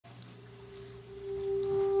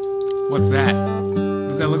What's that? What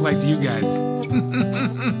does that look like to you guys?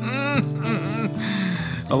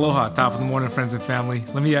 Aloha, top of the morning, friends and family.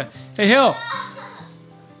 Let me, hey Hill!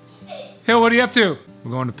 Hill, what are you up to?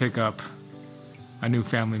 We're going to pick up a new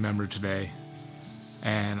family member today,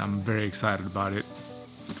 and I'm very excited about it.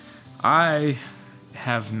 I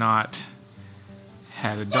have not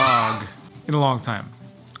had a dog in a long time.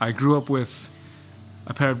 I grew up with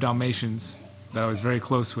a pair of Dalmatians that I was very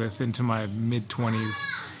close with into my mid-20s,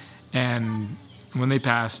 and when they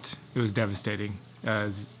passed, it was devastating,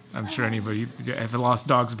 as I'm sure anybody have lost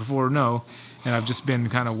dogs before know, and I've just been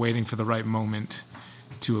kind of waiting for the right moment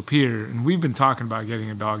to appear. And we've been talking about getting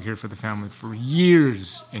a dog here for the family for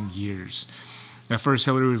years and years. At first,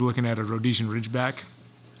 Hillary was looking at a Rhodesian Ridgeback.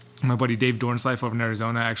 My buddy Dave Dornslife over in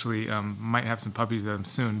Arizona actually might have some puppies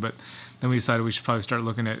soon, but then we decided we should probably start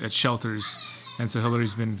looking at shelters. And so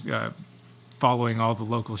Hillary's been following all the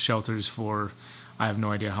local shelters for, I have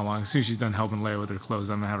no idea how long. As soon as she's done helping Leia with her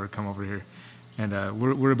clothes, I'm gonna have her come over here. And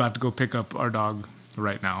we're about to go pick up our dog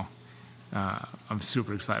right now. I'm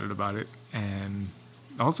super excited about it, and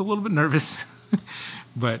also a little bit nervous,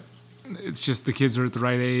 but it's just the kids are at the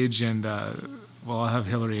right age, and well, I'll have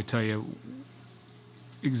Hillary tell you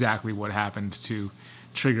exactly what happened to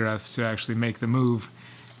trigger us to actually make the move,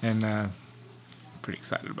 and pretty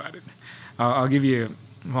excited about it. I'll give you,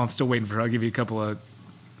 while I'm still waiting for her, I'll give you a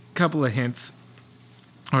couple of hints,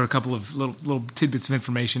 or a couple of little tidbits of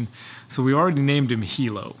information. So we already named him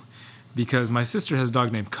Hilo, because my sister has a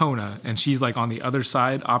dog named Kona, and she's like on the other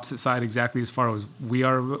side, opposite side, exactly as far as we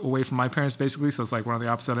are away from my parents, basically. So it's like we're on the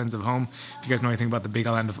opposite ends of home. If you guys know anything about the big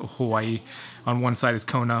island of Hawaii, on one side is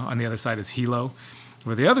Kona, on the other side is Hilo.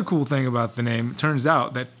 But the other cool thing about the name, it turns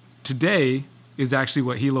out that today is actually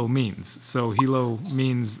what Hilo means. So Hilo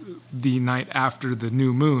means the night after the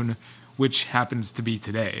new moon, which happens to be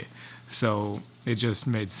today. So it just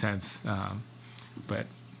made sense. But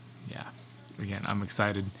yeah, again, I'm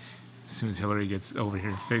excited. As soon as Hillary gets over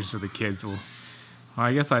here, finished with the kids, well,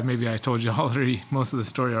 I guess maybe I told you already most of the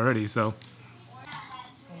story already. So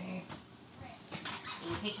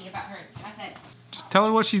picky about her assets. Just tell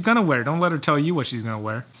her what she's gonna wear. Don't let her tell you what she's gonna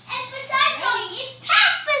wear. And besides, Tony, it's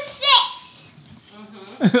past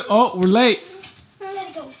the 6. Oh, we're late. Let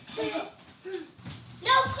it go. Let it go.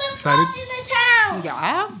 No flip Excited? flops in the town.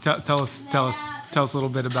 Yeah. Tell us a little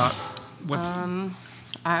bit about what's.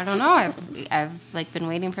 I don't know. I've like been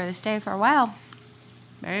waiting for this day for a while.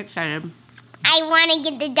 Very excited. I want to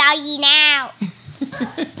get the doggy now.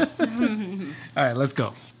 All right, let's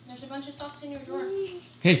go. There's a bunch of socks in your drawer.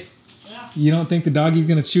 Hey, you don't think the doggy's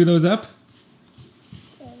gonna chew those up?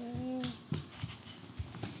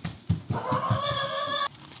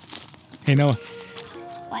 Hey Noah.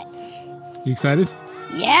 What? You excited?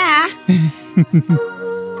 Yeah.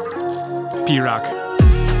 P-Rock.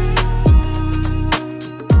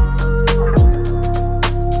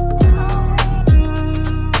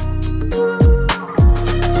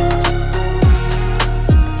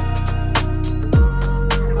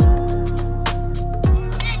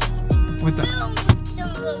 What's up?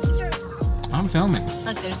 I'm filming.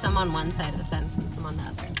 Look, there's some on one side of the fence and some on the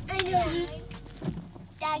other. I know.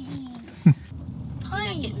 Doggy.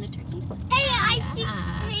 Hi. Getting the turkeys. Hey, I see.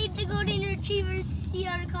 Hey, the golden retrievers see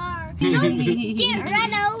our car. Don't get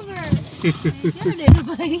run over. You're little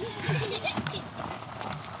buddy.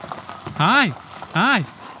 Hi. Hi.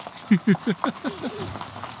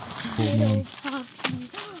 Little puppy.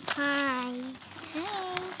 Hi. Hey.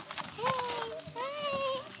 Hey.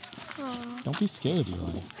 Hey. Aw. Don't be scared,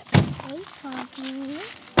 Eli. Hey, puppy.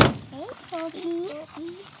 Hey, puppy.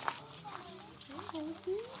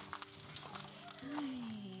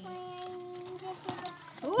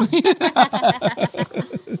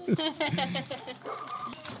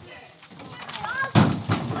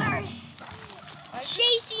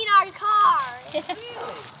 Chasing our car.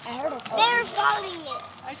 They're following it.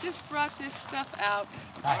 I just brought this stuff out.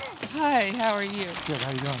 Hi. Hi, how are you? Good,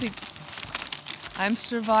 how you doing? I'm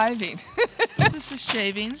surviving. This is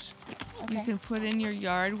shavings. You can put in your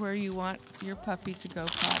yard where you want your puppy to go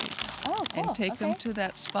potty. Oh, cool. And take them to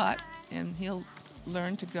that spot, and he'll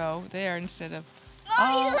learn to go there instead of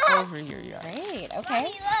Mommy, all look. over your yard. Great. Okay. Mommy,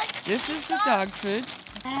 look. This is the dog food.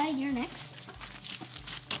 You're next.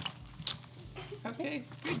 Okay,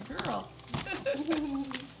 good girl.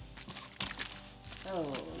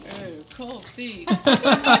 Oh. Oh, cold feet.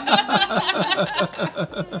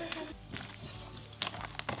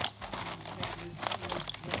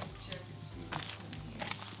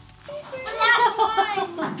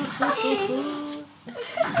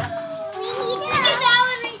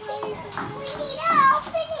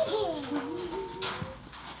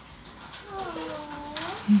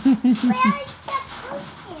 Where's the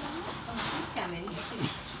pumpkin? Coming.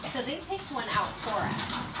 So they picked one out for us.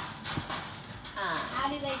 How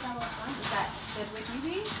do they go with one? Is that good with you,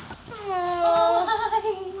 Bee?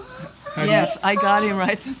 Yes, I got him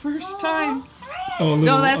right the first time. Oh,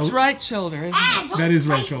 No, that's right shoulder, isn't it? That is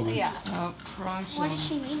right shoulder. Yeah. Oh, wrong What shoulder. does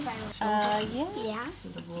she mean by Yeah. yeah? To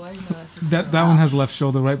the boy? No, that's a That one has left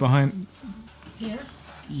shoulder right behind. Here?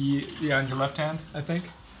 Yeah, on your left hand, I think.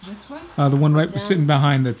 This one? The one right sitting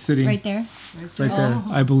behind that's sitting Right there. right there,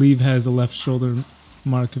 I believe has a left shoulder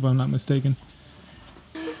mark, if I'm not mistaken.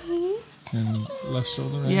 And left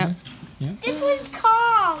shoulder, right? Yep. there. This one's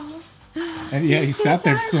calm. And yeah, he sat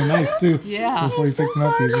there so nice too. Yeah. Before you picked him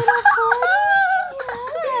up, he was just.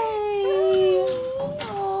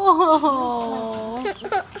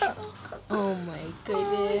 Oh my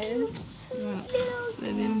goodness.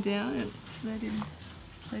 Let him down and let him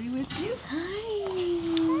play with you.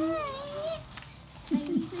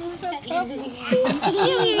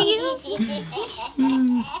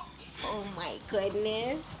 Oh my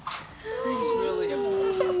goodness. He's really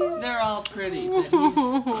they're all pretty, but he's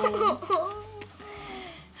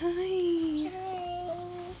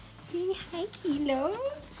Hi, Kilo.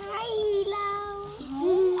 Hi, Hilo.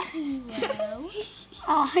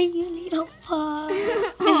 Oh, you little pug.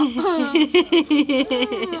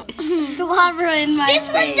 Slobber in my face. This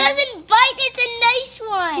one doesn't bite. It's a nice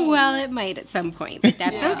one. Well, it might at some point, but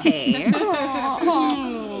that's okay. and of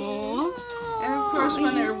course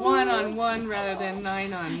when they're 1-on-1 rather than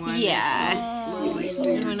 9-on-1. Yeah. It's a little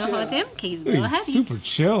easier You want to hold too. him? Okay, he's a little He's heavy. super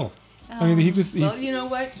chill. I mean, he just. Well, He's, you know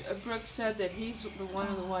what? Brooke said that he's one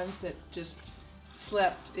of the ones that just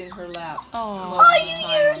slept in her lap. Oh. most of the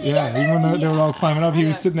time. yeah, even when they were all climbing up, he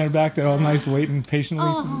was Yeah. sitting there back there all nice, waiting patiently.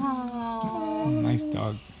 Oh. Nice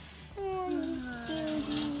dog.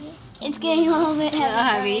 It's getting a little bit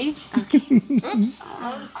heavy. Heavy. Oops.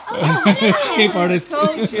 Escape artist.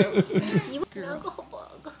 Told you. You snuggle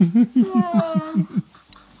bug.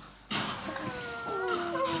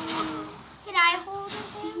 Can I hold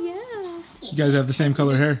him? Yeah. You guys have the same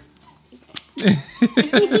color hair. Yeah,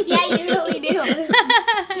 you really do.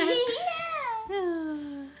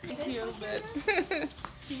 Feel that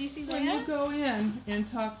Did you see when you go in and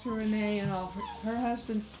talk to Renee and all, her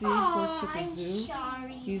husband Steve works at the zoo.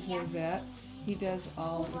 Sorry. He's their vet. He does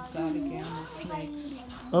all exotic animals, snakes,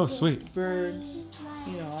 Oh, sweet. birds,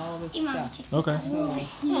 you know, all this stuff. Okay. So,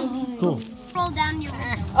 Cool. Roll down your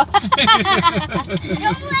window.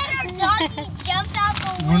 Don't let our doggy jump out the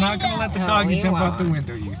window. We're not gonna let the No, doggy we jump out the won't.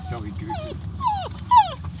 window, you silly gooses.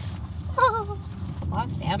 Our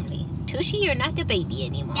family. Tushy, you're not a baby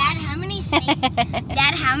anymore. Dad, how many snakes?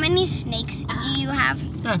 Dad, how many snakes do you have?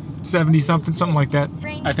 70 something like that.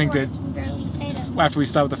 I think that Barely paid him. after we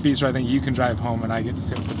stop at the feast, I think you can drive home and I get to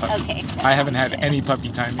sit with the puppy. Okay. I haven't had any puppy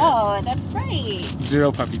time yet. Oh, that's right.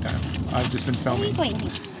 0 puppy time. I've just been Where are you filming.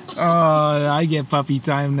 going? Oh, I get puppy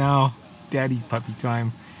time now. Daddy's puppy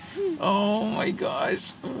time. Oh my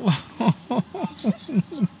gosh.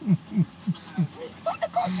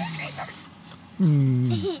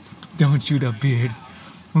 Don't chew the beard.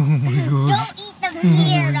 Oh my gosh. Don't eat the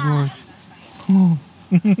beard off.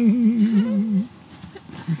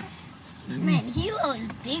 Man, Hilo is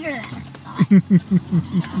bigger than I thought.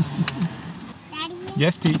 Daddy,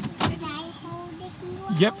 Yes, T. should I hold the Hilo?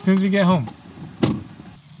 Yep, as soon as we get home.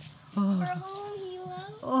 We're home, Hilo.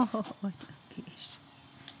 Oh, my gosh.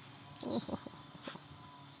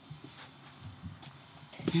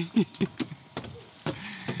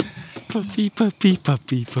 Puppy, puppy,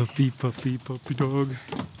 puppy, puppy, puppy, puppy dog.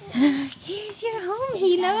 Here's your home,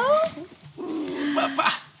 Hilo.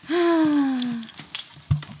 Papa. Hi.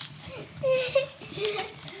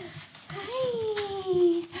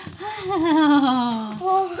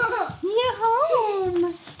 Oh, you're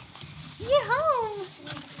home. You're home.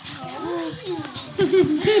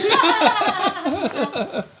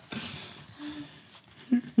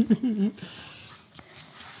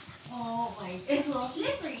 Oh my, it's a little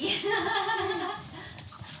slippery.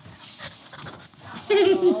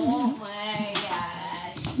 Oh my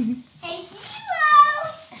gosh. Hey, Hilo!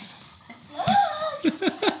 Look! Look,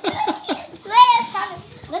 Leia, stop it.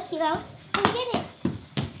 Look, Hilo. Come get it.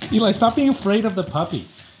 Eli, stop being afraid of the puppy.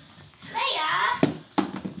 Leia!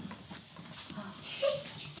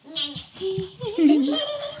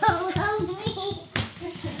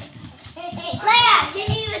 Leia, give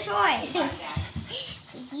me the toy.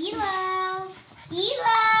 Hilo.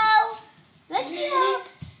 Hilo. Look, Hilo.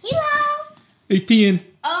 Hilo. He's peeing.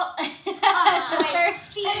 Oh,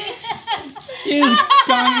 thirsty. Ew,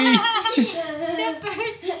 doggy.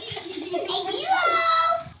 Thirsty. Hey, Hilo.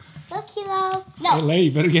 Look, Hilo. Hey, No. Lay,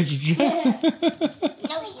 you better get your dress.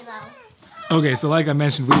 No, Hilo. Okay, so like I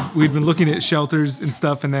mentioned, we'd been looking at shelters and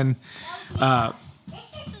stuff, and then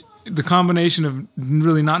the combination of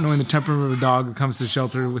really not knowing the temperament of a dog that comes to the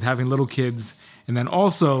shelter with having little kids, and then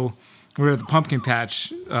also we were at the pumpkin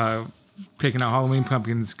patch picking out Halloween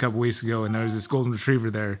pumpkins a couple weeks ago, and there was this golden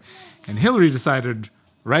retriever there, and Hillary decided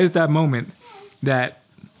right at that moment that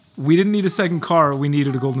we didn't need a second car, we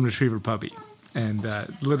needed a golden retriever puppy. And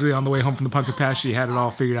literally on the way home from the pumpkin patch, she had it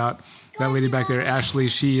all figured out. That lady back there, Ashley,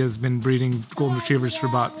 she has been breeding golden retrievers for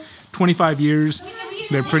about 25 years.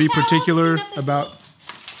 They're pretty particular about...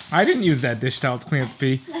 I didn't use that dish towel to clean up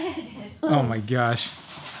the pee. Oh my gosh.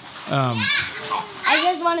 I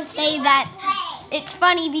just want to say that it's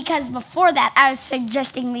funny because before that I was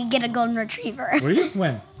suggesting we get a golden retriever. Were you?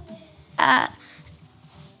 When? A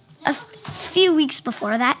few weeks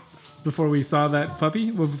before that. Before we saw that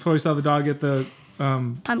puppy? Well, before we saw the dog at the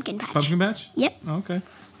Pumpkin patch. pumpkin patch? Yep. Oh, okay.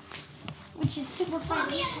 Which is super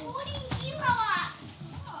funny.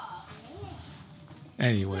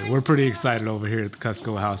 Anyway, we're pretty excited over here at the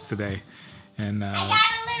Kusko house today. And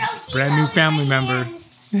brand new family member.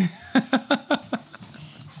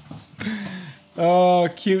 Oh,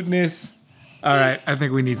 cuteness. All right, I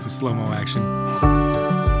think we need some slow-mo action.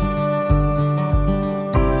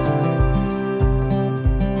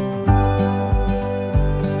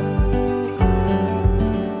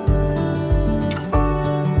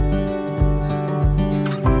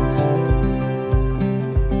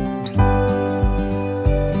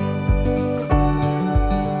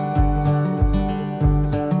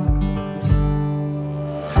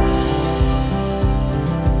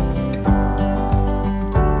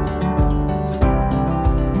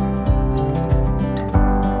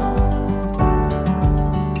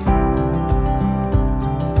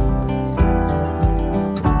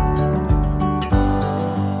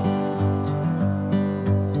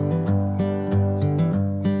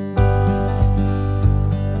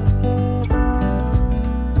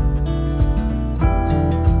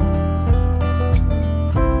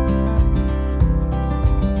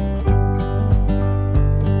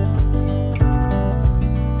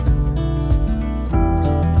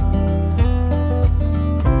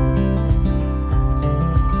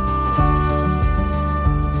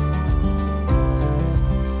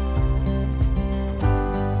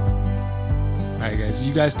 Alright guys,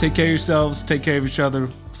 you guys take care of yourselves, take care of each other.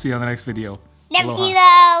 See you on the next video. Never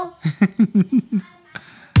Aloha.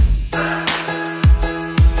 Hilo.